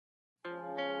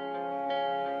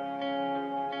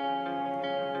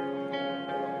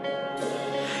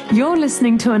You're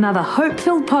listening to another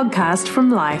hope-filled podcast from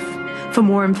Life. For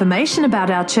more information about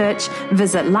our church,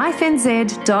 visit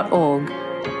lifenz.org.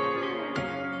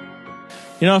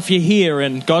 You know, if you're here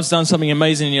and God's done something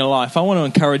amazing in your life, I want to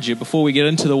encourage you before we get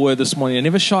into the word this morning, to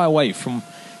never shy away from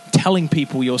telling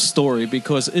people your story,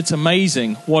 because it's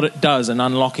amazing what it does in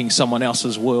unlocking someone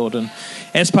else's world. And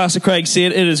as Pastor Craig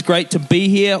said, it is great to be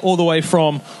here all the way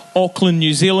from Auckland,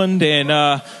 New Zealand, and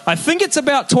I think it's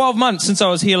about 12 months since I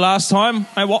was here last time.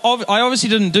 I obviously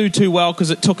didn't do too well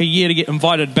because it took a year to get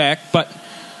invited back, but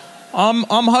I'm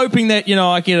hoping that, you know,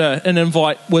 I get an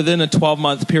invite within a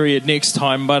 12-month period next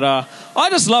time. But I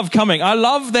just love coming. I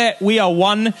love that we are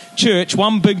one church,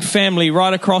 one big family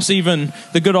right across even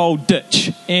the good old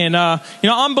ditch. And, you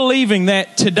know, I'm believing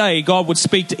that today God would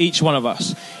speak to each one of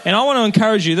us. And I want to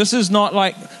encourage you, this is not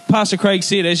like Pastor Craig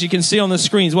said, as you can see on the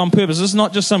screens, one purpose. This is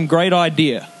not just some great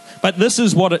idea, but this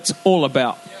is what it's all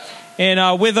about.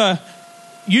 And whether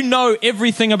you know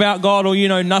everything about God or you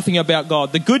know nothing about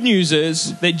God, the good news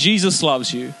is that Jesus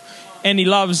loves you, and he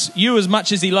loves you as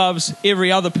much as he loves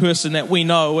every other person that we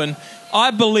know. And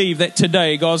I believe that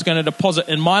today God's going to deposit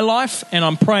in my life, and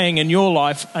I'm praying in your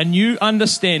life, a new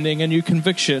understanding, a new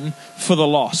conviction for the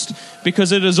lost,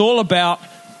 because it is all about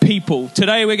people.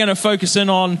 Today we're going to focus in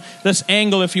on this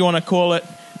angle, if you want to call it,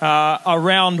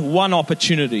 around one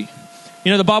opportunity.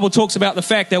 You know, the Bible talks about the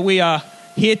fact that we are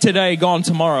here today, gone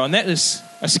tomorrow, and that is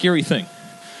a scary thing.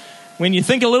 When you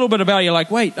think a little bit about it, you're like,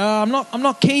 wait, I'm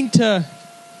not keen to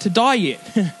die yet.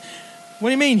 What do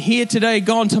you mean, here today,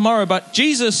 gone tomorrow? But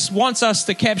Jesus wants us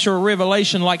to capture a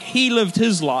revelation like he lived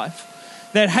his life,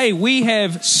 that, hey, we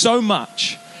have so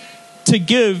much to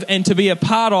give and to be a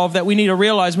part of that we need to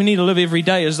realize we need to live every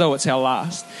day as though it's our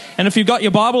last. And if you've got your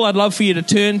Bible, I'd love for you to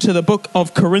turn to the book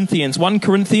of Corinthians, 1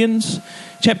 Corinthians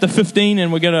chapter 15,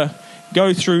 and we're going to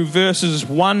go through verses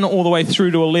 1 all the way through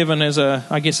to 11 as a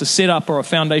setup or a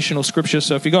foundational scripture.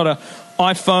 So if you've got an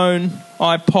iPhone,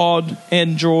 iPod,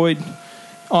 Android,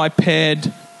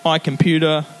 iPad,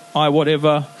 iComputer,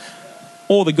 iWhatever,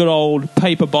 or the good old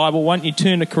paper Bible, why don't you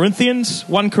turn to Corinthians?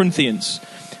 1 Corinthians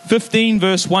 15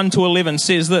 verse 1 to 11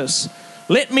 says this: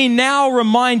 "Let me now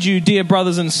remind you, dear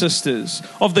brothers and sisters,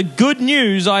 of the good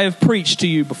news I have preached to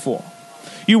you before.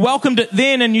 You welcomed it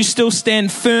then and you still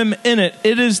stand firm in it.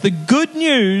 It is the good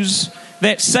news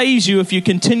that saves you if you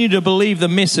continue to believe the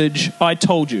message I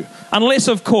told you. Unless,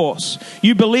 of course,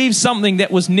 you believe something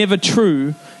that was never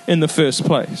true in the first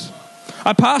place.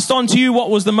 I passed on to you what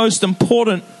was the most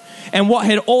important and what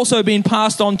had also been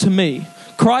passed on to me.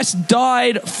 Christ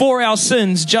died for our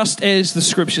sins, just as the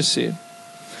scripture said.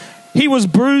 He was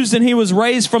bruised and he was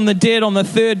raised from the dead on the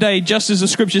third day, just as the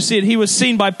scripture said. He was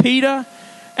seen by Peter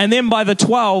and then by the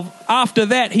 12. After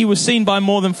that, he was seen by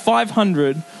more than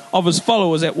 500 of his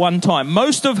followers at one time,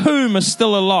 most of whom are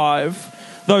still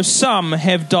alive, though some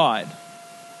have died.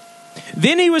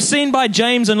 Then he was seen by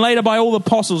James and later by all the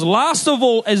apostles. Last of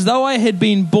all, as though I had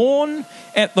been born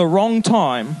at the wrong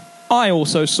time, I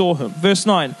also saw him." Verse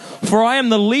 9, "For I am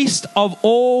the least of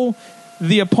all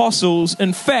the apostles.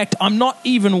 In fact, I'm not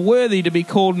even worthy to be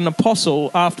called an apostle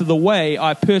after the way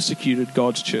I persecuted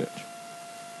God's church.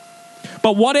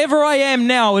 But whatever I am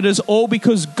now, it is all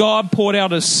because God poured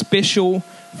out his special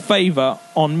favor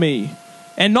on me,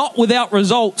 and not without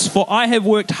results, for I have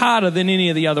worked harder than any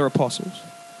of the other apostles.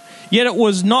 Yet it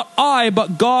was not I,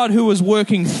 but God who was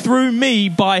working through me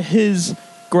by his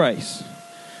grace.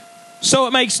 So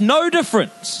it makes no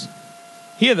difference,"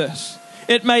 hear this,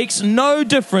 "it makes no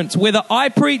difference whether I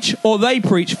preach or they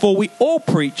preach, for we all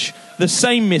preach the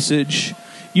same message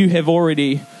you have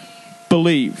already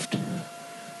believed."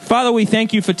 Father, we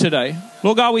thank you for today.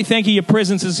 Lord God, we thank you your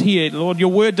presence is here. Lord,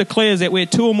 your word declares that where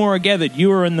two or more are gathered,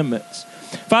 you are in the midst.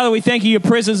 Father, we thank you your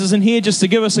presence isn't here just to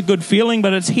give us a good feeling,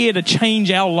 but it's here to change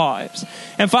our lives.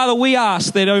 And Father, we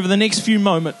ask that over the next few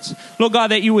moments, Lord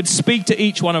God, that you would speak to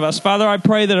each one of us. Father, I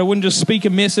pray that I wouldn't just speak a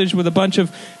message with a bunch of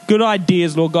good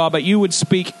ideas, Lord God, but you would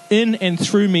speak in and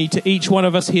through me to each one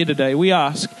of us here today. We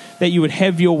ask that you would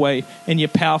have your way in your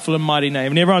powerful and mighty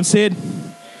name. And everyone said,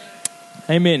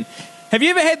 amen. Have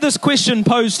you ever had this question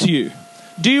posed to you?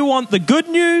 Do you want the good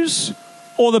news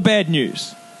or the bad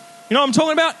news? You know what I'm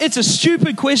talking about? It's a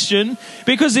stupid question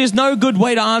because there's no good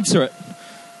way to answer it.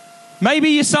 Maybe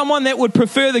you're someone that would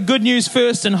prefer the good news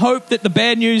first and hope that the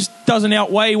bad news doesn't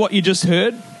outweigh what you just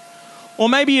heard. Or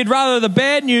maybe you'd rather the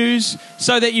bad news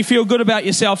so that you feel good about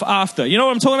yourself after. You know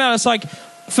what I'm talking about? It's like,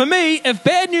 for me, if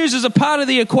bad news is a part of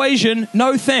the equation,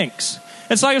 no thanks.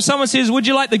 It's like if someone says, would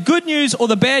you like the good news or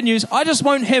the bad news? I just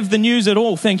won't have the news at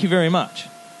all. Thank you very much.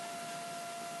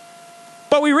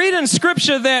 But we read in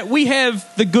Scripture that we have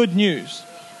the good news.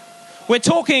 We're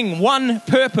talking one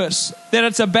purpose, that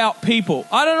it's about people.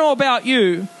 I don't know about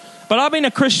you, but I've been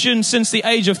a Christian since the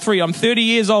age of 3. I'm 30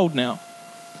 years old now.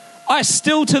 I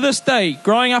still to this day,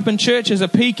 growing up in church as a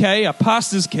PK, a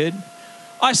pastor's kid,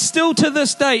 I still to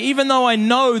this day, even though I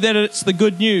know that it's the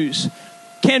good news,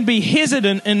 can be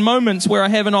hesitant in moments where I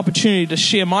have an opportunity to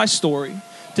share my story,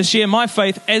 to share my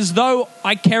faith, as though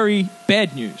I carry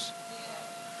bad news.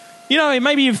 You know,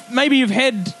 maybe you've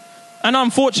had an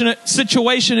unfortunate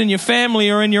situation in your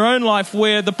family or in your own life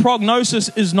where the prognosis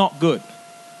is not good,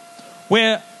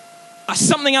 where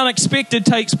something unexpected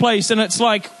takes place and it's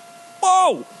like,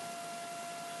 whoa,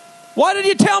 why did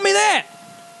you tell me that?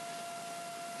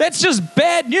 That's just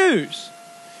bad news.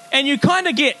 And you kind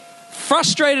of get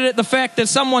frustrated at the fact that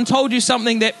someone told you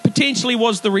something that potentially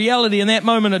was the reality in that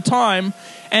moment of time.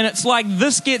 And it's like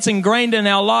this gets ingrained in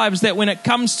our lives, that when it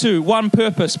comes to one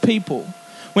purpose, people,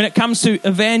 when it comes to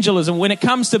evangelism, when it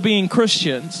comes to being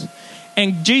Christians,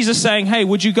 and Jesus saying, hey,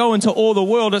 would you go into all the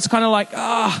world? It's kind of like,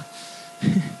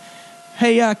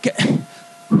 hey,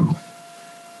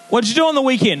 what'd you do on the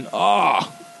weekend? I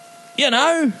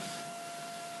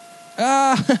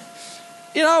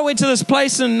went to this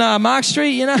place in Mark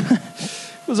Street, it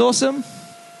was awesome.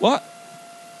 What?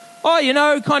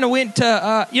 Kind of went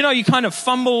to, you kind of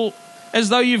fumble as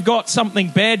though you've got something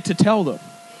bad to tell them.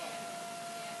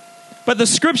 But the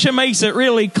scripture makes it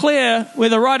really clear where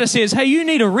the writer says, hey, you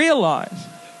need to realize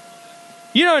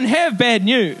you don't have bad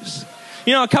news.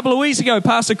 A couple of weeks ago,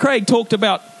 Pastor Craig talked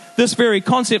about this very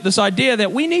concept, this idea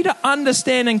that we need to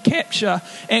understand and capture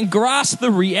and grasp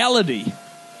the reality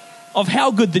of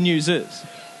how good the news is.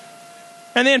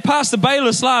 And then Pastor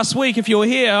Bayless last week, if you're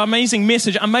here, amazing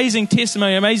message, amazing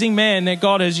testimony, amazing man that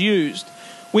God has used,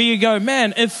 where you go,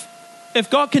 man, if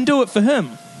God can do it for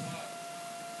him,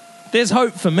 there's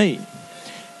hope for me.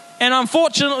 And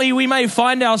unfortunately, we may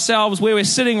find ourselves where we're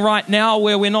sitting right now,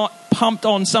 where we're not pumped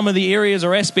on some of the areas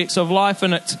or aspects of life,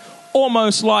 and it's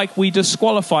almost like we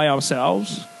disqualify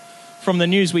ourselves from the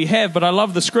news we have. But I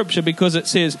love the scripture because it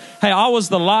says, hey, I was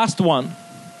the last one.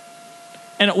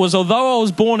 And it was although I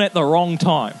was born at the wrong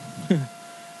time.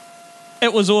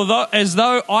 It was as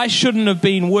though I shouldn't have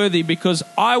been worthy, because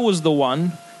I was the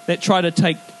one that tried to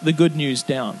take the good news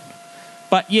down.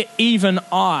 But yet even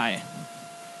I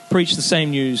preach the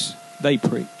same news they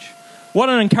preach. What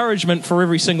an encouragement for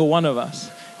every single one of us,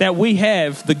 that we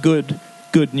have the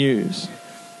good news.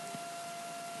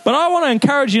 But I want to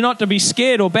encourage you not to be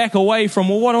scared or back away from,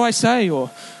 well, what do I say? Or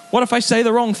what if I say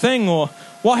the wrong thing? Or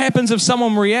what happens if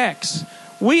someone reacts?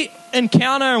 We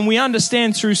encounter and we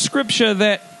understand through Scripture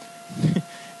that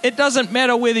it doesn't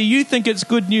matter whether you think it's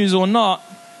good news or not.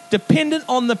 Dependent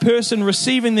on the person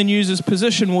receiving the news's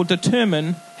position will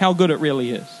determine how good it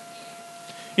really is.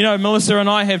 Melissa and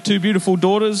I have 2 beautiful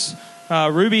daughters,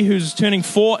 Ruby, who's turning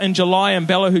 4 in July, and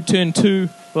Bella, who turned 2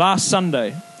 last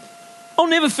Sunday. I'll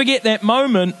never forget that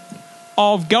moment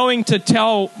of going to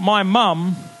tell my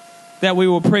mum that we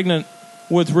were pregnant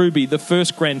with Ruby, the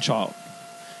first grandchild.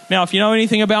 Now, if you know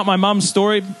anything about my mum's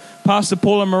story, Pastor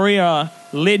Paul and Maria are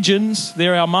legends.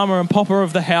 They're our mama and papa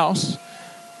of the house.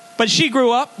 But she grew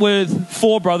up with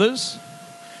 4 brothers.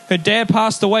 Her dad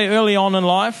passed away early on in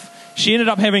life. She ended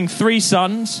up having 3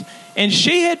 sons. And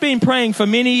she had been praying for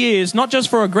many years, not just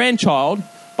for a grandchild,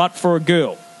 but for a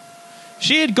girl.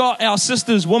 She had got our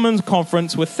sister's women's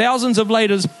conference with thousands of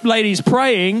ladies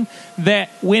praying that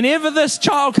whenever this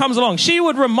child comes along, she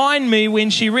would remind me when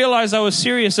she realized I was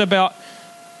serious about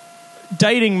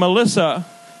dating Melissa.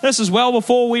 This is well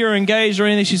before we were engaged or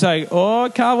anything. She'd say, oh, I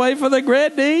can't wait for the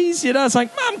grandies. It's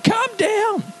like, Mum, calm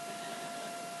down.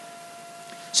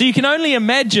 So you can only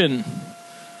imagine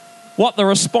what the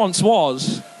response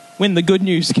was when the good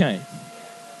news came.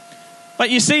 But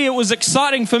you see, it was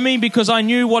exciting for me because I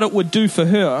knew what it would do for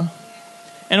her.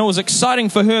 And it was exciting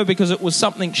for her because it was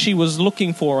something she was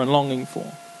looking for and longing for.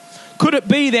 Could it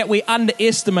be that we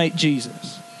underestimate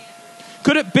Jesus?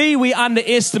 Could it be we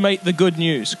underestimate the good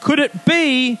news? Could it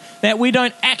be that we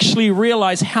don't actually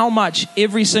realize how much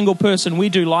every single person we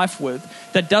do life with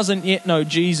that doesn't yet know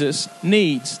Jesus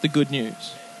needs the good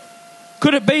news?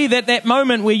 Could it be that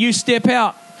moment where you step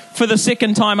out for the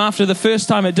second time after the first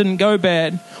time it didn't go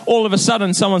bad, all of a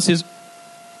sudden someone says,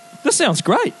 this sounds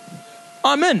great,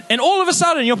 I'm in. And all of a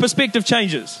sudden your perspective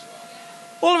changes.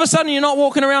 All of a sudden you're not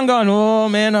walking around going, oh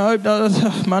man, I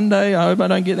hope Monday, I hope I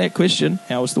don't get that question.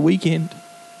 How was the weekend?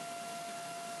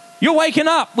 You're waking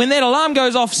up when that alarm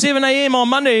goes off 7 a.m. on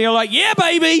Monday. You're like, yeah,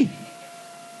 baby.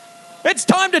 It's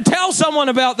time to tell someone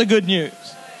about the good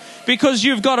news. Because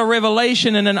you've got a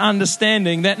revelation and an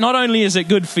understanding that not only is it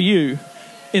good for you,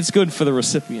 it's good for the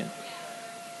recipient.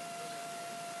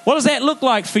 What does that look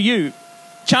like for you?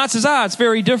 chances are it's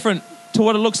very different to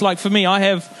what it looks like for me. I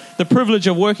have the privilege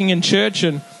of working in church,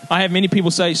 and I have many people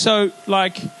say, so,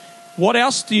 like, what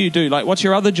else do you do? Like, what's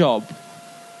your other job?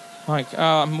 Like,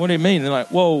 what do you mean? They're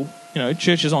like, well,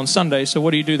 church is on Sunday, so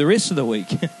what do you do the rest of the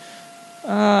week?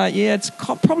 Yeah, it's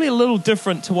probably a little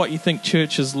different to what you think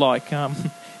church is like.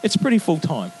 It's pretty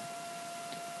full-time.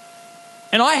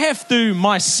 And I have to,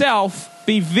 myself,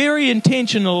 be very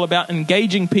intentional about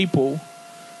engaging people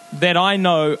that I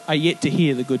know are yet to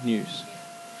hear the good news.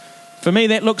 For me,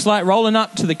 that looks like rolling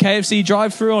up to the KFC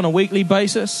drive-thru on a weekly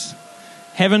basis,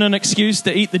 having an excuse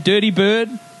to eat the dirty bird,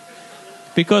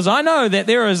 because I know that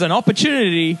there is an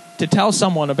opportunity to tell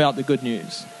someone about the good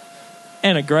news,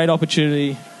 and a great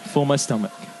opportunity for my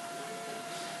stomach.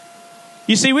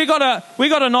 You see, we gotta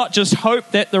not just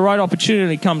hope that the right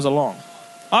opportunity comes along.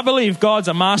 I believe God's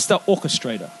a master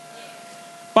orchestrator,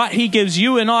 but He gives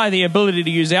you and I the ability to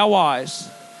use our eyes,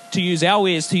 to use our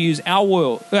ears, to use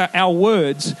our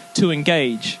words to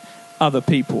engage other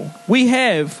people. We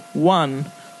have one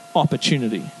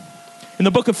opportunity. In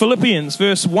the book of Philippians,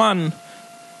 verse 1,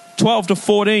 12 to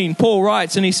 14, Paul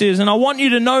writes, and he says, and I want you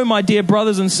to know, my dear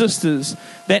brothers and sisters,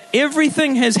 that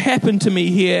everything has happened to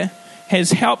me here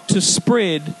has helped to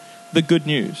spread the good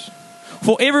news.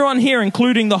 For everyone here,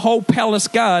 including the whole palace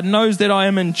guard, knows that I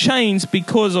am in chains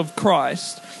because of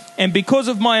Christ. And because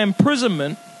of my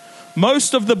imprisonment,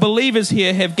 most of the believers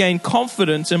here have gained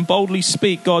confidence and boldly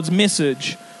speak God's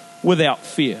message without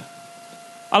fear.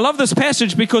 I love this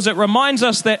passage because it reminds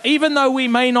us that even though we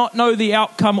may not know the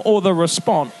outcome or the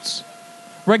response,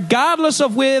 regardless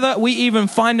of whether we even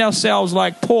find ourselves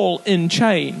like Paul in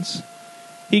chains,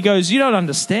 he goes, you don't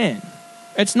understand.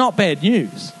 It's not bad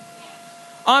news.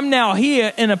 I'm now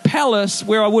here in a palace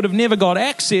where I would have never got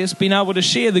access, being able to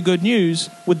share the good news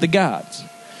with the guards.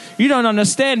 You don't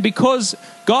understand, because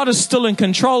God is still in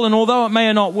control, and although it may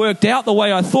have not worked out the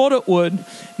way I thought it would,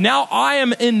 now I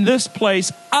am in this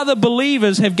place. Other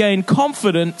believers have gained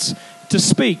confidence to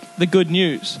speak the good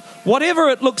news. Whatever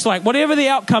it looks like, whatever the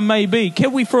outcome may be,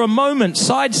 can we for a moment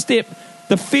sidestep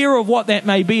the fear of what that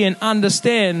may be and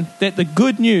understand that the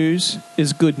good news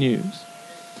is good news?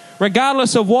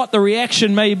 Regardless of what the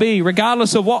reaction may be,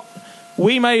 regardless of what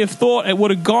we may have thought it would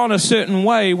have gone a certain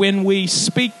way, when we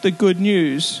speak the good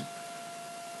news,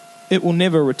 it will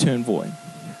never return void.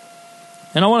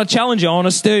 And I want to challenge you, I want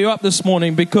to stir you up this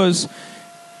morning, because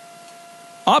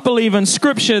I believe in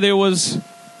Scripture there was,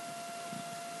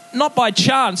 not by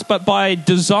chance, but by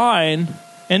design,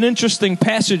 an interesting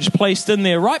passage placed in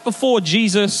there right before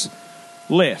Jesus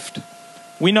left.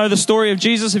 We know the story of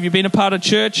Jesus. If you've been a part of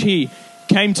church, He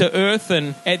came to earth,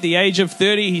 and at the age of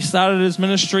 30 he started his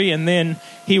ministry, and then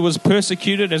he was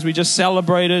persecuted, as we just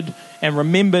celebrated and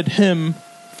remembered him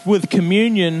with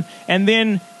communion, and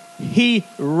then he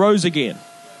rose again.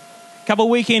 A couple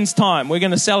of weekends time we're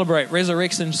going to celebrate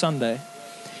Resurrection Sunday.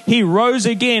 He rose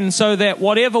again, so that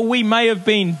whatever we may have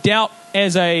been dealt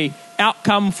as a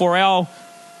outcome for our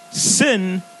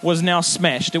sin was now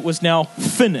smashed. It was now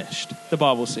finished, the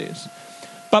Bible says.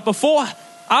 But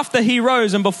after he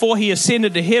rose and before he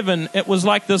ascended to heaven, it was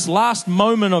like this last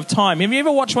moment of time. Have you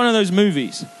ever watched one of those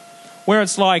movies where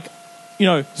it's like,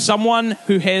 someone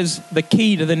who has the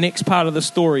key to the next part of the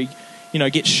story,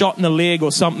 gets shot in the leg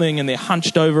or something, and they're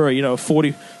hunched over a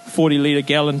 40 litre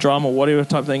gallon drum or whatever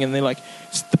type thing, and they're like,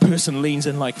 the person leans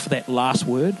in like for that last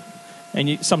word, and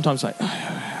you sometimes like,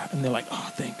 and they're like, oh,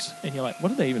 thanks. And you're like, what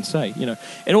did they even say?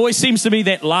 It always seems to be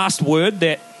that last word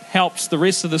that helps the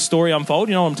rest of the story unfold.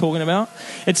 You know what I'm talking about?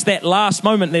 It's that last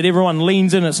moment that everyone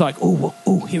leans in. It's like, oh,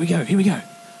 here we go.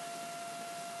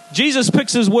 Jesus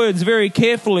picks his words very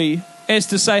carefully as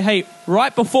to say, hey,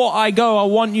 right before I go, I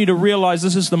want you to realize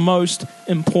this is the most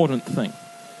important thing.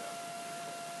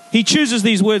 He chooses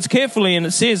these words carefully, and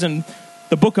it says in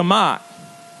the book of Mark,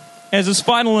 as his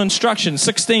final instruction,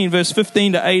 16 verse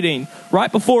 15 to 18, right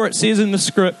before it says in the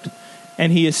script,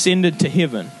 and he ascended to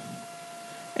heaven.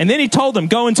 And then he told them,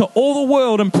 go into all the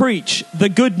world and preach the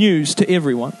good news to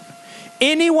everyone.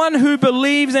 Anyone who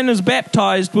believes and is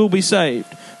baptized will be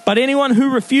saved, but anyone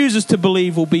who refuses to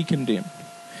believe will be condemned.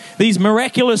 These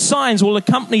miraculous signs will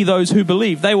accompany those who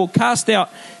believe. They will cast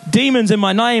out demons in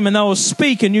my name, and they will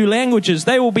speak in new languages.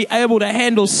 They will be able to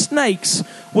handle snakes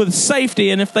with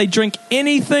safety, and if they drink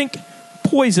anything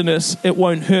poisonous, it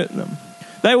won't hurt them.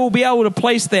 They will be able to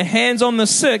place their hands on the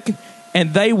sick,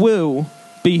 and they will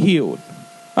be healed.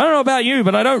 I don't know about you,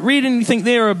 but I don't read anything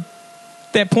there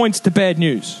that points to bad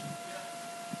news.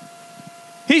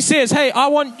 He says, hey, I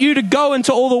want you to go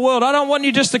into all the world. I don't want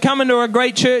you just to come into a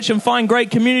great church and find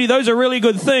great community. Those are really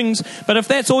good things. But if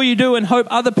that's all you do and hope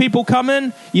other people come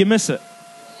in, you miss it.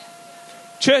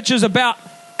 Church is about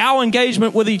our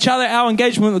engagement with each other, our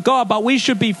engagement with God, but we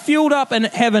should be fueled up and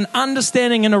have an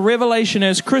understanding and a revelation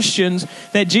as Christians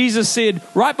that Jesus said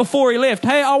right before he left,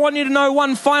 hey, I want you to know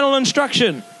one final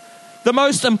instruction. The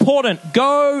most important,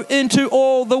 go into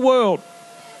all the world.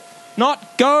 Not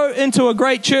go into a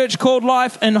great church called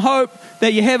Life and hope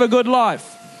that you have a good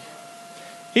life.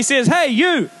 He says, hey,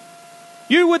 you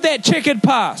with that checkered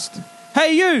past.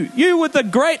 Hey, you with the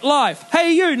great life.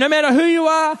 Hey, you, no matter who you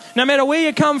are, no matter where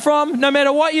you come from, no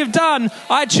matter what you've done,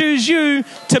 I choose you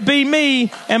to be me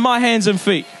and my hands and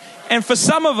feet. And for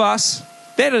some of us,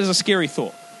 that is a scary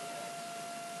thought.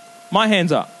 My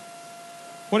hands up.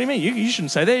 What do you mean? You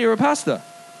shouldn't say that. You're a pastor.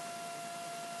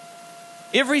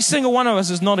 Every single one of us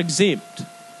is not exempt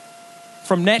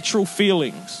from natural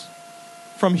feelings,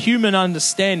 from human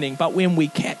understanding, but when we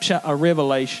capture a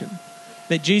revelation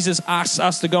that Jesus asks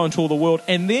us to go into all the world,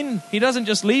 and then he doesn't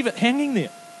just leave it hanging there.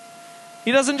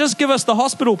 He doesn't just give us the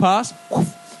hospital pass.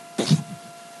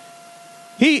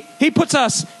 He puts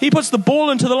the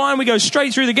ball into the line, we go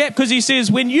straight through the gap, because he says,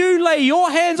 when you lay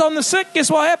your hands on the sick, guess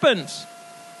what happens?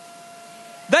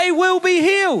 They will be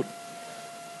healed.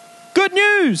 Good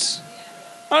news.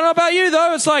 I don't know about you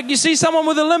though, it's like you see someone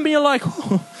with a limp and you're like,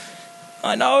 oh,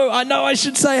 I know I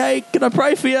should say, hey, can I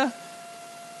pray for you?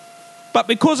 But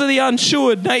because of the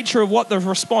unsured nature of what the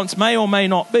response may or may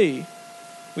not be,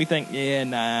 we think, yeah,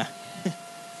 nah,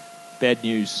 bad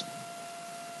news.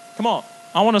 Come on,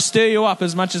 I want to stir you up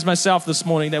as much as myself this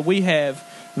morning that we have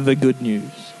the good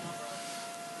news.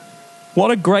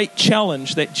 What a great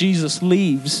challenge that Jesus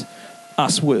leaves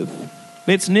us with.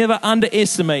 Let's never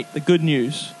underestimate the good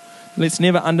news. Let's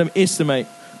never underestimate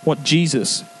what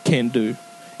Jesus can do.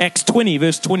 Acts 20,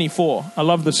 verse 24. I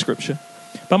love this scripture.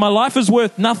 But my life is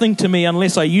worth nothing to me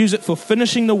unless I use it for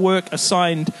finishing the work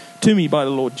assigned to me by the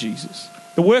Lord Jesus.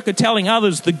 The work of telling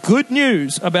others the good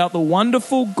news about the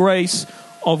wonderful grace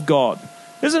of God.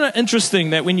 Isn't it interesting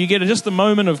that when you get just a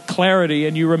moment of clarity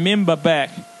and you remember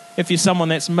back, if you're someone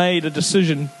that's made a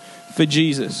decision for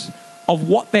Jesus, of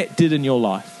what that did in your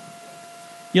life?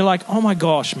 You're like, oh my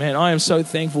gosh, man, I am so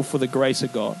thankful for the grace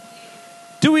of God.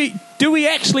 Do we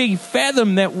actually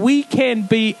fathom that we can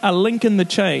be a link in the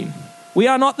chain? We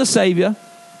are not the Savior.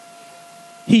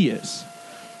 He is.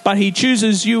 But he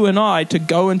chooses you and I to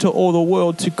go into all the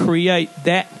world to create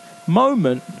that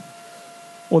moment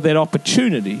or that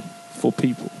opportunity for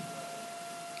people.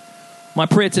 My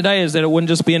prayer today is that it wouldn't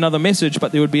just be another message,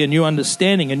 but there would be a new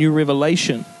understanding, a new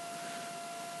revelation.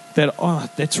 That, oh,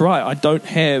 that's right, I don't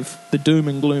have the doom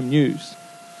and gloom news.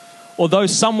 Although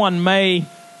someone may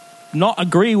not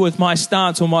agree with my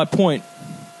stance or my point,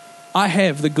 I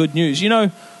have the good news. You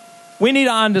know, we need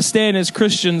to understand as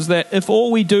Christians that if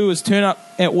all we do is turn up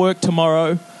at work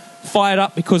tomorrow, fired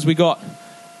up because we got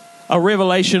a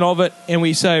revelation of it, and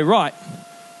we say, right,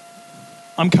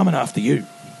 I'm coming after you.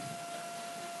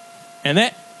 And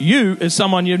that you is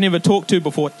someone you've never talked to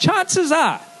before. Chances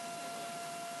are,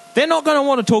 they're not going to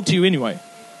want to talk to you anyway.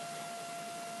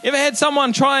 Ever had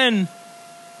someone try and,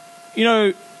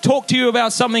 talk to you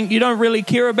about something you don't really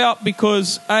care about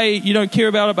because A, you don't care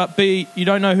about it, but B, you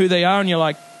don't know who they are, and you're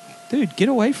like, dude, get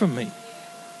away from me.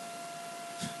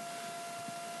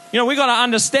 We've got to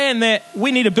understand that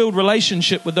we need to build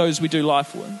relationship with those we do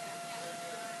life with.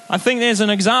 I think there's an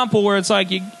example where it's like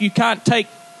you can't take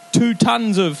 2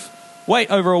 tons of weight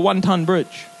over a 1-ton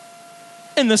bridge.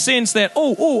 In the sense that,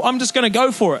 I'm just going to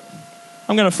go for it.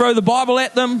 I'm going to throw the Bible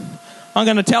at them. I'm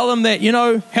going to tell them that,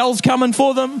 hell's coming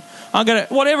for them. I'm going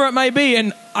to, whatever it may be,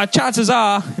 and chances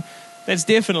are, that's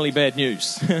definitely bad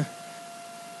news.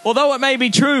 Although it may be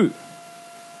true,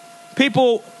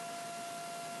 people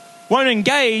won't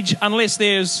engage unless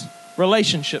there's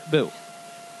relationship built.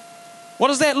 What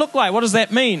does that look like? What does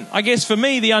that mean? I guess for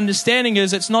me, the understanding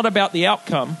is it's not about the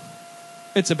outcome.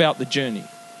 It's about the journey.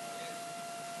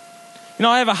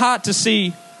 I have a heart to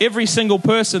see every single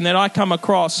person that I come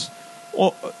across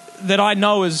or that I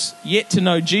know is yet to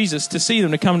know Jesus, to see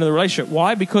them to come into the relationship.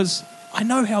 Why? Because I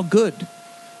know how good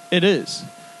it is.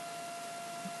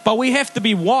 But we have to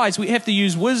be wise. We have to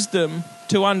use wisdom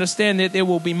to understand that there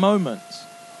will be moments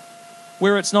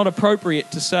where it's not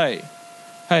appropriate to say,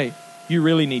 hey, you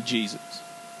really need Jesus.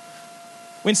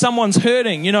 When someone's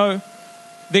hurting,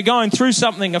 they're going through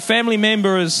something, a family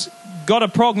member has got a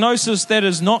prognosis that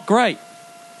is not great.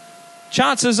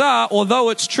 Chances are, although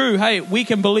it's true, hey, we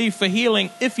can believe for healing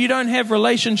if you don't have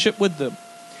relationship with them.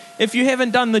 If you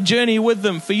haven't done the journey with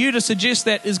them, for you to suggest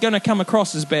that is going to come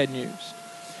across as bad news.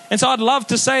 And so I'd love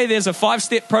to say there's a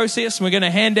 5-step process. And we're going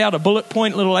to hand out a bullet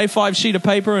point little A5 sheet of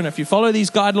paper. And if you follow these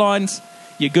guidelines,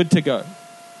 you're good to go.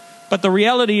 But the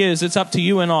reality is it's up to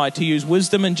you and I to use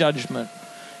wisdom and judgment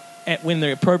when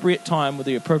the appropriate time with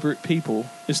the appropriate people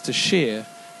is to share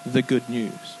the good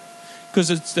news. Because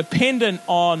it's dependent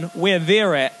on where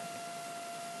they're at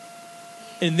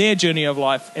in their journey of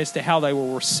life as to how they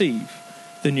will receive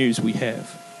the news we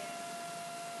have.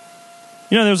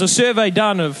 You know, there was a survey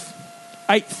done of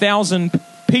 8,000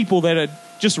 people that had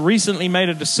just recently made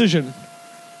a decision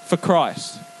for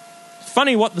Christ. It's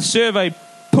funny what the survey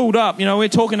pulled up. You know, we're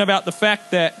talking about the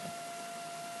fact that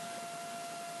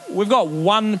we've got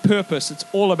one purpose. It's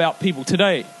all about people.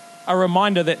 Today, a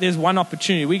reminder that there's one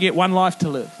opportunity. We get one life to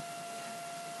live.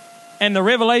 And the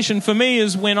revelation for me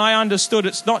is when I understood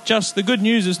it's not just, the good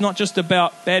news is not just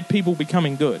about bad people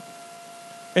becoming good.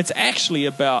 It's actually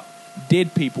about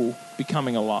dead people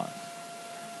becoming alive.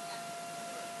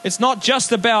 It's not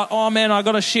just about, oh man, I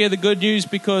got to share the good news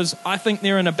because I think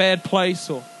they're in a bad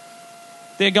place or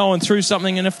they're going through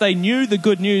something, and if they knew the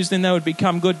good news, then they would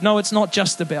become good. No, it's not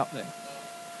just about that.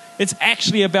 It's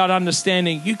actually about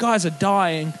understanding, you guys are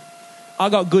dying. I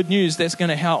got good news that's going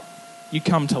to help you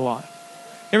come to life.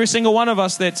 Every single one of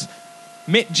us that's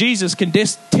met Jesus can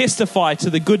testify to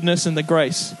the goodness and the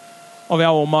grace of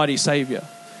our Almighty Savior.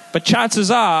 But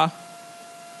chances are,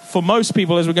 for most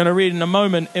people, as we're going to read in a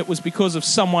moment, it was because of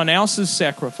someone else's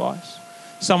sacrifice,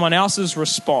 someone else's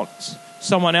response,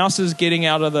 someone else's getting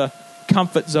out of the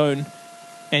comfort zone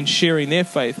and sharing their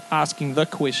faith, asking the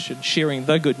question, sharing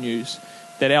the good news,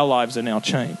 that our lives are now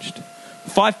changed.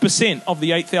 5% of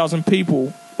the 8,000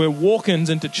 people were walk-ins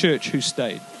into church who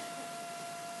stayed.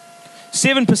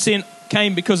 7%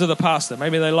 came because of the pastor.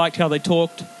 Maybe they liked how they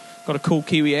talked, got a cool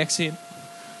Kiwi accent.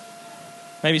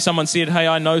 Maybe someone said, hey,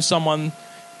 I know someone,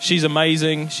 she's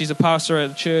amazing, she's a pastor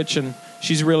at a church and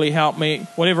she's really helped me.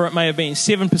 Whatever it may have been,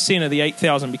 7% of the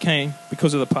 8,000 became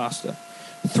because of the pastor.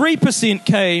 3%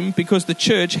 came because the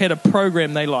church had a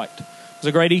program they liked. It was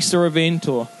a great Easter event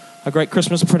or a great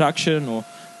Christmas production or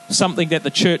something that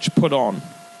the church put on.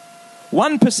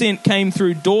 1% came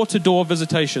through door-to-door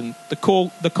visitation, the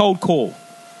cold call.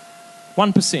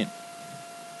 1%.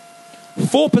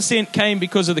 4% came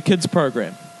because of the kids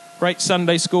program. Great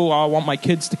Sunday school, I want my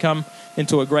kids to come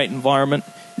into a great environment.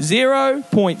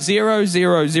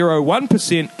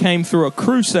 0.0001% came through a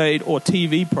crusade or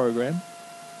TV program.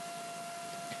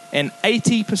 And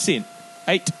 80%,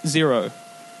 80,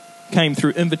 came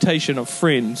through invitation of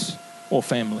friends or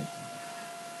family.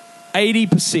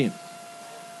 80%.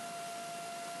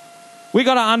 We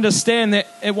got to understand that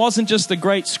it wasn't just a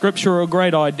great scripture or a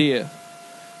great idea.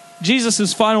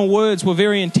 Jesus' final words were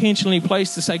very intentionally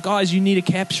placed to say, guys, you need to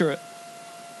capture it.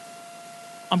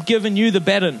 I'm giving you the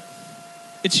baton.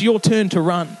 It's your turn to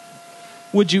run.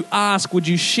 Would you ask? Would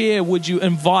you share? Would you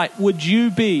invite? Would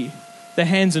you be the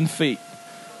hands and feet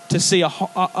to see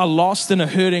a lost and a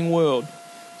hurting world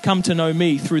come to know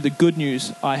me through the good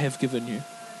news I have given you?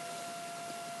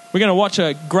 We're going to watch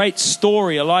a great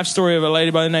story, a life story of a lady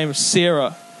by the name of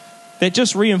Sarah that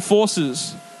just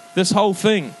reinforces this whole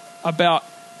thing about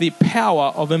the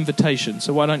power of invitation.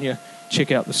 So why don't you check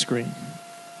out the screen?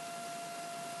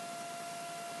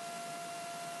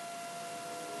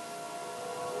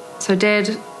 So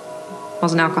Dad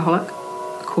was an alcoholic,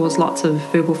 caused lots of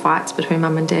verbal fights between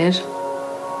Mum and Dad.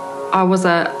 I was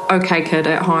a okay kid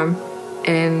at home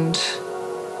and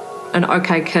an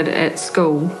okay kid at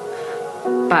school.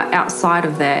 But outside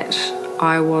of that,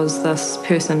 I was this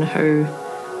person who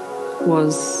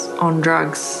was on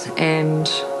drugs and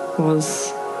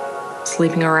was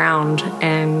sleeping around,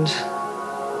 and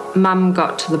Mum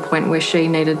got to the point where she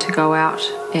needed to go out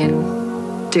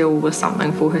and deal with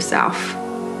something for herself.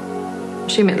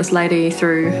 She met this lady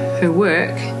through her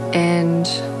work and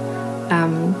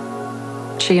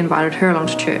she invited her along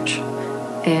to church,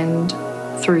 and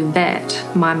through that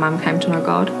my mum came to know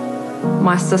God.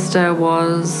 My sister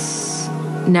was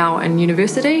now in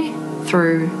university.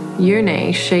 Through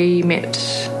uni, she met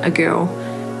a girl,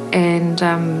 and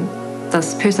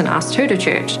this person asked her to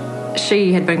church.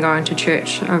 She had been going to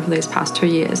church over these past 2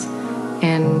 years,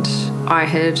 and I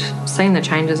had seen the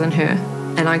changes in her,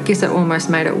 and I guess it almost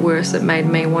made it worse. It made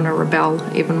me want to rebel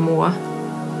even more.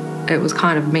 It was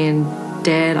kind of me and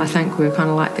Dad, I think we were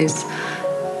kind of like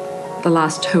the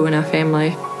last two in our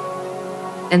family.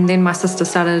 And then my sister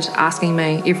started asking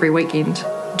me every weekend,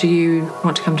 do you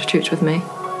want to come to church with me?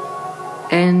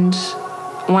 And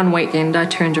one weekend I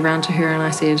turned around to her and I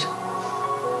said,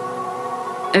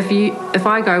 if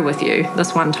I go with you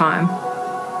this one time,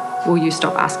 will you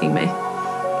stop asking me?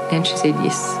 And she said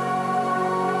yes.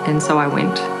 And so I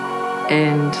went,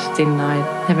 and then I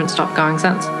haven't stopped going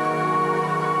since.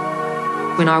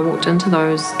 When I walked into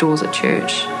those doors at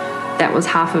church, that was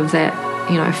half of that,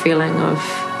 feeling of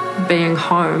being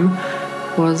home,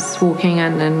 was walking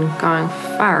in and going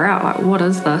far out, like, what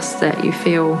is this that you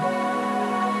feel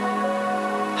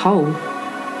whole?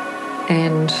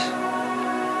 And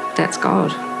that's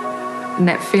God. And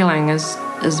that feeling is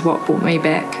what brought me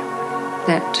back,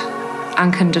 that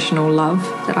unconditional love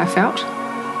that I felt.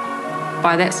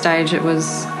 By that stage, it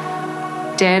was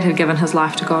Dad had given his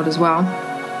life to God as well.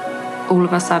 All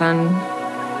of a sudden,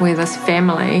 we're this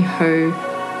family who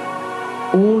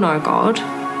all know God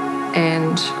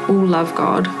and all love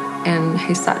God, and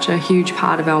He's such a huge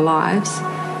part of our lives.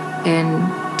 And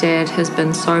Dad has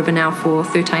been sober now for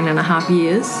 13 and a half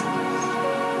years.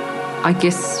 I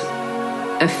guess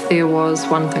if there was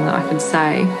one thing that I could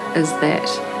say is that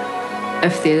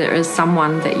if there is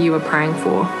someone that you are praying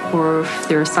for, or if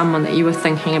there is someone that you are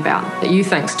thinking about that you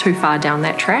think's too far down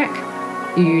that track,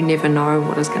 you never know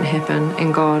what is going to happen,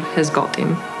 and God has got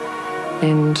them.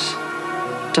 And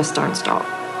just don't stop.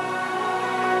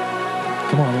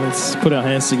 Come on, let's put our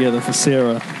hands together for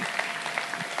Sarah.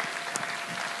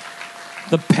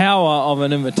 The power of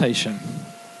an invitation.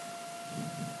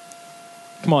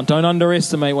 Come on, don't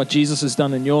underestimate what Jesus has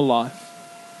done in your life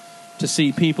to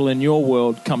see people in your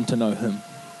world come to know Him.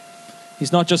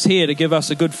 He's not just here to give us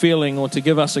a good feeling or to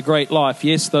give us a great life.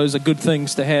 Yes, those are good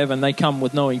things to have, and they come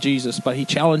with knowing Jesus, but He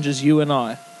challenges you and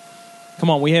I. Come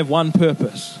on, we have one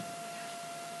purpose.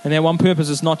 And that one purpose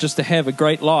is not just to have a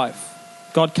great life.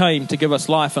 God came to give us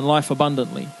life and life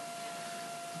abundantly.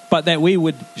 But that we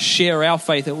would share our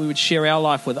faith, that we would share our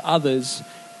life with others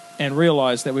and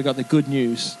realize that we've got the good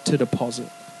news to deposit.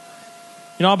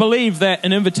 You know, I believe that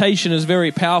an invitation is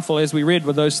very powerful, as we read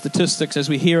with those statistics, as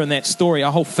we hear in that story.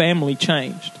 Our whole family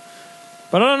changed.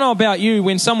 But I don't know about you,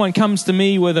 when someone comes to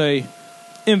me with an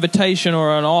invitation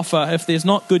or an offer, if there's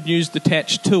not good news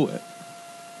attached to it,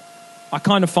 I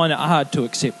kind of find it hard to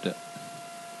accept it.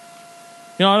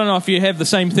 You know, I don't know if you have the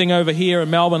same thing over here in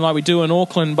Melbourne like we do in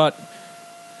Auckland, but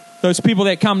those people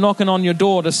that come knocking on your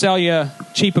door to sell you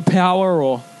cheaper power,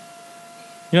 or,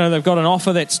 you know, they've got an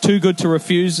offer that's too good to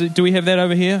refuse. Do we have that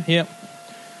over here? Yep.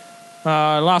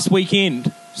 Last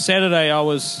weekend, Saturday, I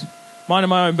was minding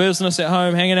my own business at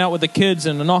home, hanging out with the kids,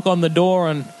 and a knock on the door.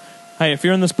 And, hey, if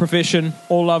you're in this profession,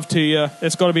 all love to you.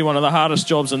 It's got to be one of the hardest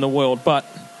jobs in the world. But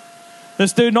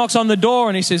this dude knocks on the door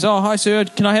and he says, "Oh, hi, sir,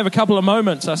 can I have a couple of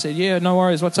moments?" I said, "Yeah, no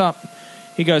worries, what's up?"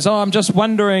 He goes, "Oh, I'm just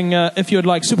wondering if you'd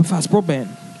like super fast broadband."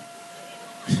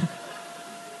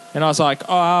 And I was like,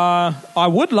 I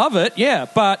would love it, yeah,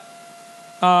 but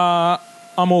I'm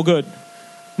all good.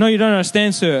 "No, you don't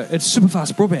understand, sir. It's super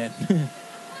fast broadband." And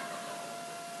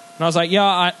I was like,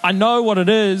 "Yeah, I know what it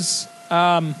is.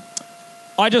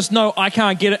 I just know I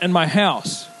can't get it in my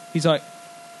house." He's like,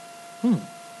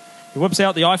 He whips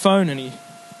out the iPhone and he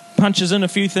punches in a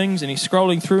few things and he's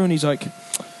scrolling through and he's like,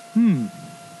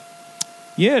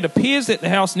 "Yeah, it appears that the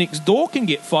house next door can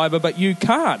get fiber, but you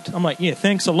can't." I'm like, "Yeah,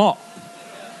 thanks a lot.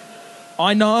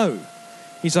 I know."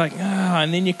 He's like,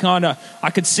 and then I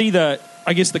could see the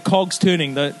cogs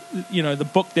turning, the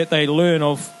book that they learn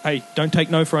of, hey, don't take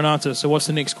no for an answer, so what's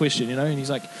the next question, you know? And he's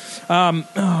like,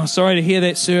 "Sorry to hear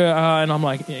that, sir." And I'm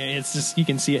like, yeah, it's just, you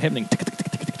can see it happening.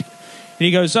 And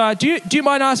he goes, do you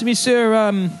mind asking me,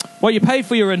 sir, what you pay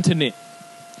for your internet?"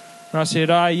 And I said,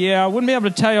 "Yeah, I wouldn't be able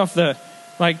to tell you off the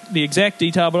exact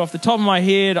detail, but off the top of my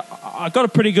head, I got a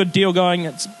pretty good deal going.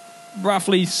 It's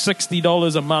roughly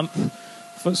 $60 a month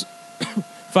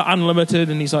for unlimited."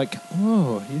 And he's like,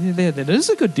 "Oh, yeah, that is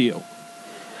a good deal."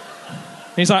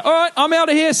 And he's like, "All right, I'm out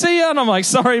of here. See ya." And I'm like,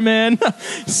 "Sorry, man.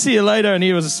 See you later." And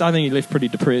I think he left pretty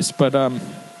depressed. But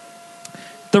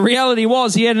the reality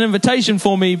was he had an invitation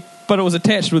for me, but it was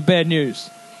attached with bad news.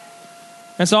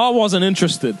 And so I wasn't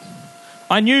interested.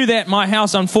 I knew that my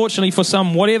house, unfortunately, for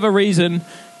some whatever reason,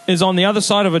 is on the other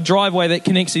side of a driveway that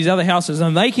connects these other houses,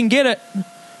 and they can get it,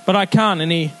 but I can't.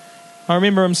 And I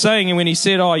remember him saying, and when he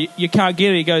said, "Oh, you can't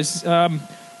get it," he goes,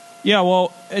 "Yeah,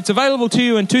 well, it's available to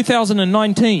you in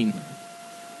 2019. I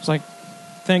was like,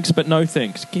 "Thanks, but no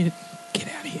thanks. Get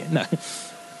out of here." No.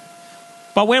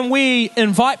 But when we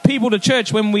invite people to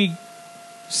church, when we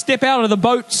step out of the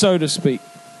boat, so to speak,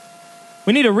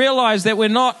 we need to realize that we're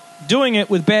not doing it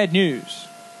with bad news.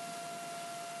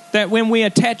 That when we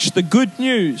attach the good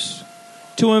news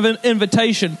to an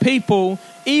invitation, people,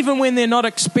 even when they're not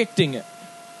expecting it,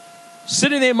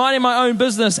 sitting there minding my own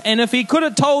business, and if he could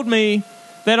have told me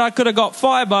that I could have got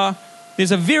fiber,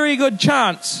 there's a very good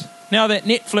chance, now that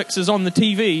Netflix is on the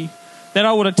TV, that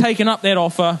I would have taken up that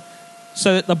offer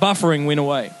so that the buffering went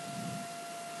away.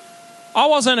 I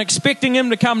wasn't expecting him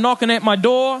to come knocking at my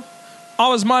door. I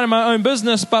was minding my own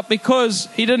business, but because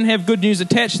he didn't have good news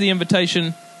attached to the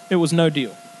invitation, it was no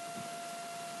deal.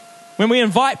 When we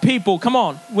invite people, come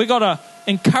on, we got to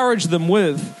encourage them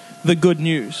with the good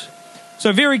news.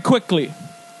 So very quickly,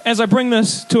 as I bring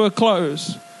this to a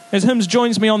close, as Hims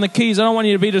joins me on the keys, I don't want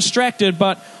you to be distracted,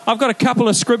 but I've got a couple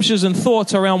of scriptures and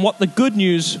thoughts around what the good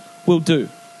news will do.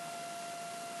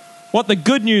 What the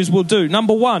good news will do.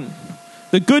 Number one,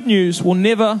 the good news will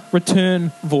never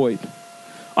return void.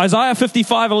 Isaiah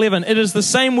 55:11, it is the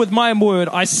same with my word.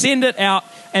 I send it out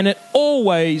and it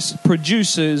always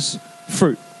produces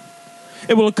fruit.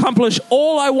 It will accomplish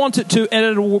all I want it to, and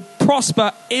it will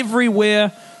prosper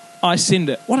everywhere I send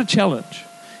it. What a challenge.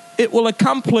 It will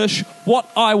accomplish what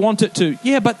I want it to.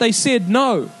 Yeah, but they said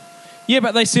no. Yeah,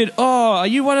 but they said, oh, are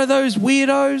you one of those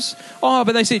weirdos? Oh,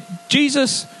 but they said,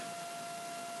 Jesus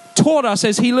taught us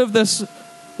as he lived this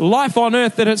life on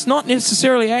earth that it's not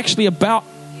necessarily actually about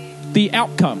the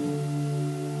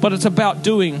outcome, but it's about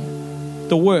doing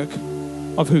the work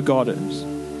of who God is.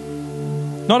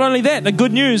 Not only that, the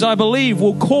good news, I believe,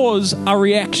 will cause a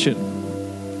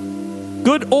reaction,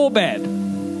 good or bad.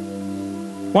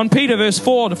 1 Peter verse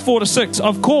 4-6,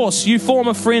 of course, your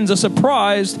former friends are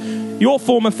surprised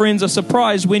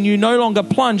when you no longer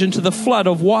plunge into the flood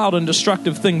of wild and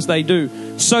destructive things they do.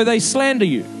 So they slander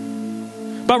you.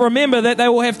 But remember that they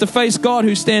will have to face God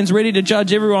who stands ready to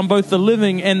judge everyone, both the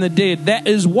living and the dead. That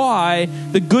is why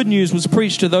the good news was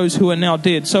preached to those who are now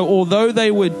dead. So although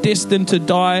they were destined to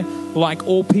die like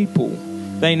all people,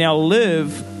 they now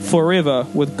live forever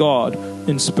with God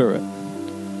in spirit.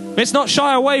 Let's not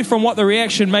shy away from what the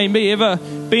reaction may be. Ever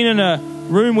been in a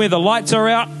room where the lights are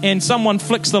out and someone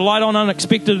flicks the light on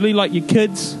unexpectedly, like your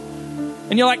kids,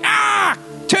 and you're like,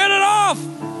 turn it off,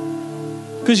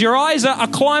 because your eyes are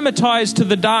acclimatized to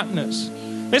the darkness.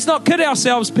 Let's not kid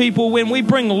ourselves, people. When we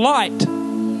bring light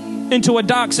into a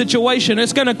dark situation,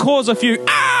 it's going to cause a few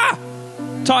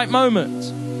type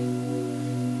moments.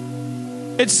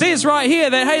 It says right here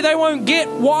that, hey, they won't get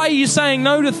why you're saying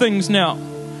no to things now.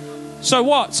 So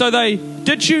what? So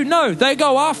did you? No, they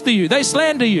go after you. They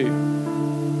slander you.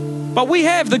 But we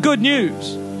have the good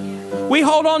news. We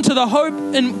hold on to the hope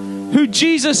in who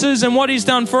Jesus is and what he's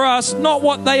done for us, not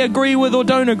what they agree with or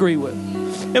don't agree with.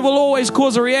 It will always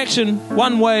cause a reaction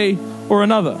one way or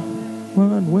another.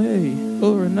 One way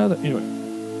or another. Anyway.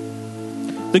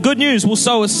 The good news will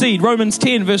sow a seed. Romans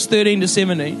 10 verse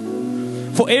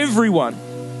 13-17. For everyone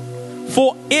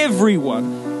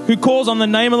who calls on the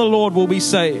name of the Lord will be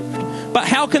saved. But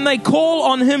how can they call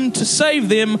on him to save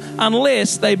them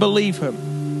unless they believe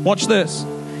him? Watch this.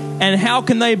 And how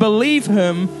can they believe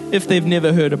him if they've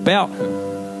never heard about him?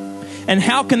 And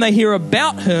how can they hear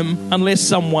about him unless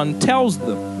someone tells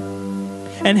them?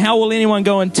 And how will anyone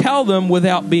go and tell them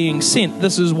without being sent?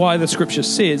 This is why the scripture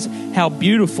says, how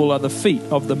beautiful are the feet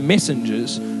of the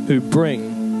messengers who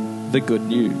bring the good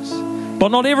news. But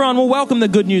not everyone will welcome the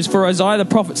good news, for Isaiah the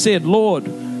prophet said, Lord,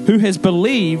 who has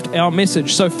believed our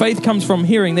message? So faith comes from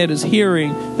hearing, that is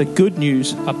hearing the good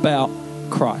news about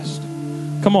Christ.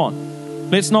 Come on,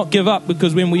 let's not give up,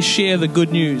 because when we share the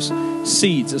good news,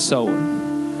 seeds are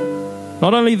sown.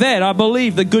 Not only that, I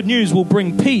believe the good news will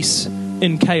bring peace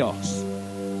in chaos.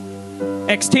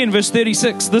 Acts 10 verse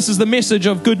 36, this is the message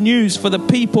of good news for the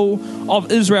people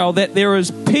of Israel, that there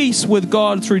is peace with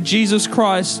God through Jesus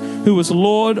Christ, who is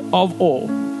Lord of all.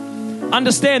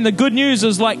 Understand, the good news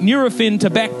is like Nurofen to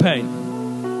back pain.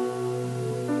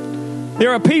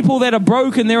 There are people that are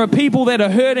broken, there are people that are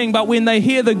hurting, but when they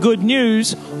hear the good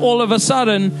news, all of a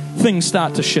sudden things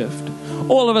start to shift.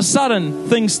 All of a sudden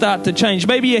things start to change.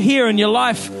 Maybe you're here and your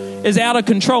life is out of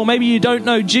control. Maybe you don't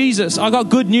know Jesus. I got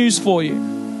good news for you.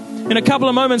 In a couple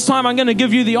of moments' time, I'm going to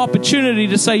give you the opportunity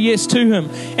to say yes to him.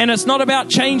 And it's not about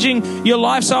changing your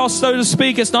lifestyle, so to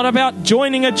speak. It's not about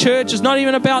joining a church. It's not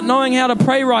even about knowing how to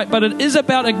pray right. But it is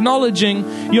about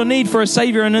acknowledging your need for a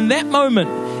Savior. And in that moment,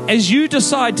 as you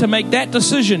decide to make that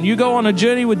decision, you go on a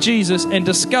journey with Jesus and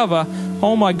discover,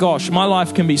 oh my gosh, my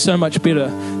life can be so much better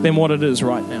than what it is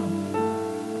right now.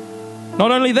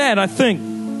 Not only that, I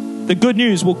think the good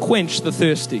news will quench the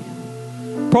thirsty.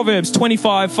 Proverbs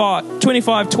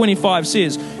 25:25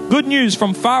 says, good news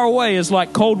from far away is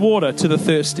like cold water to the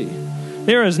thirsty.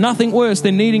 There is nothing worse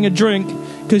than needing a drink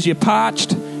because you're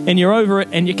parched and you're over it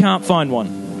and you can't find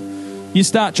one. You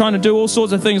start trying to do all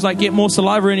sorts of things like get more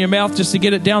saliva in your mouth just to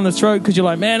get it down the throat because you're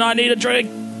like, man, I need a drink.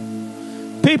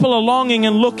 People are longing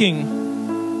and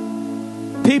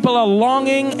looking. People are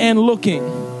longing and looking.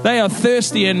 They are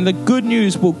thirsty, and the good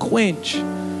news will quench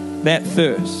that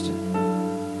thirst.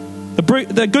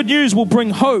 The good news will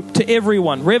bring hope to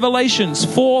everyone. Revelations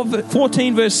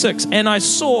 14 verse 6. And I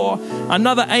saw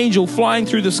another angel flying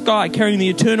through the sky, carrying the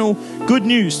eternal good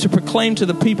news to proclaim to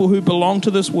the people who belong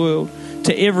to this world,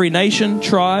 to every nation,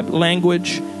 tribe,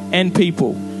 language, and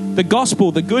people. The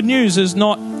gospel, the good news, is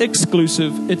not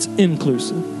exclusive, it's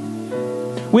inclusive.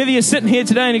 Whether you're sitting here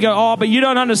today and you go, oh, but you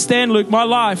don't understand, Luke, my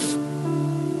life,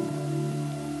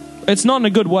 it's not in a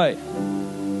good way.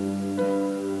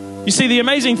 You see, the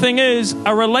amazing thing is,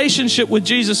 a relationship with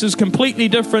Jesus is completely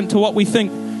different to what we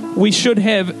think we should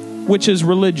have, which is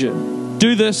religion.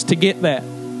 Do this to get that.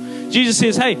 Jesus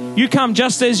says, hey, you come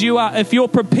just as you are. If you're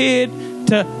prepared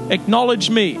to acknowledge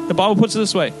me, the Bible puts it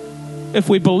this way: if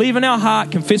we believe in our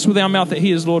heart, confess with our mouth that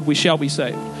he is Lord, we shall be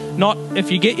saved. Not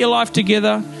if you get your life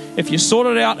together, if you sort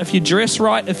it out, if you dress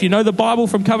right, if you know the Bible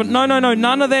from cover. No.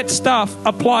 None of that stuff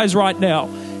applies right now.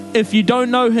 If you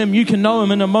don't know him, you can know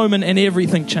him in a moment and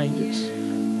everything changes.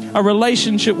 A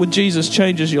relationship with Jesus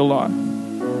changes your life.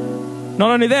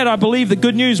 Not only that, I believe the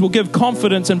good news will give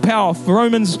confidence and power.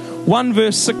 Romans 1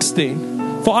 verse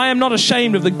 16. For I am not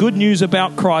ashamed of the good news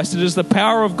about Christ. It is the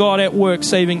power of God at work,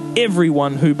 saving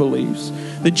everyone who believes.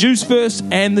 The Jews first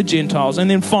and the Gentiles. And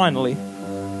then finally,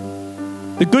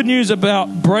 the good news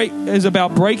is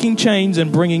about breaking chains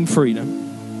and bringing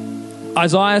freedom.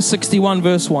 Isaiah 61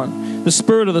 verse 1. The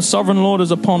Spirit of the Sovereign Lord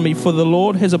is upon me, for the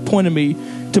Lord has appointed me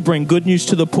to bring good news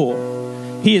to the poor.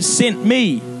 He has sent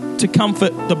me to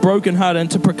comfort the brokenhearted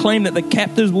and to proclaim that the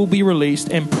captives will be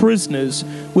released and prisoners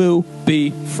will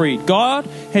be freed. God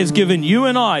has given you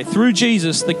and I, through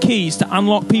Jesus, the keys to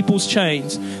unlock people's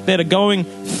chains that are going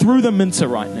through the mincer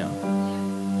right now.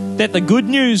 That the good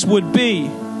news would be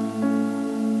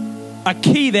a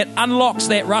key that unlocks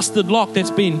that rusted lock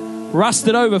that's been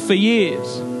rusted over for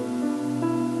years.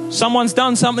 Someone's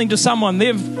done something to someone.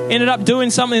 They've ended up doing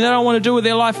something they don't want to do with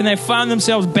their life, and they've found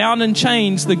themselves bound in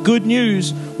chains. The good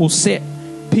news will set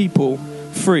people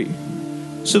free.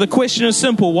 So the question is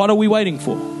simple: what are we waiting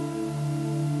for?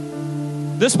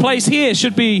 This place here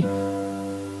should be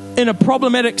in a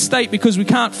problematic state because we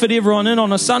can't fit everyone in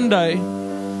on a Sunday,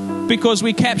 because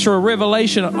we capture a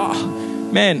revelation. Oh,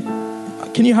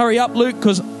 man, can you hurry up, Luke?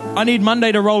 Because I need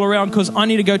Monday to roll around, because I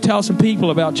need to go tell some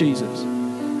people about Jesus.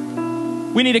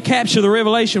 We need to capture the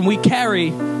revelation. We carry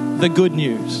the good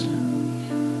news.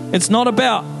 It's not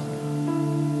about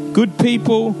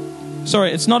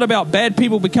it's not about bad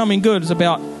people becoming good. It's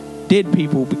about dead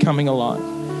people becoming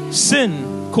alive.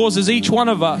 Sin causes each one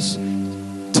of us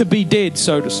to be dead,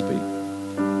 so to speak.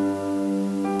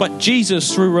 But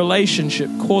Jesus, through relationship,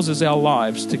 causes our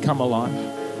lives to come alive.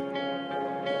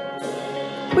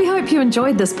 We hope you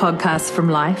enjoyed this podcast from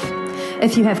Life.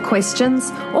 If you have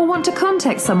questions or want to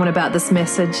contact someone about this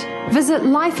message, visit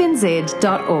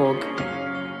lifenz.org.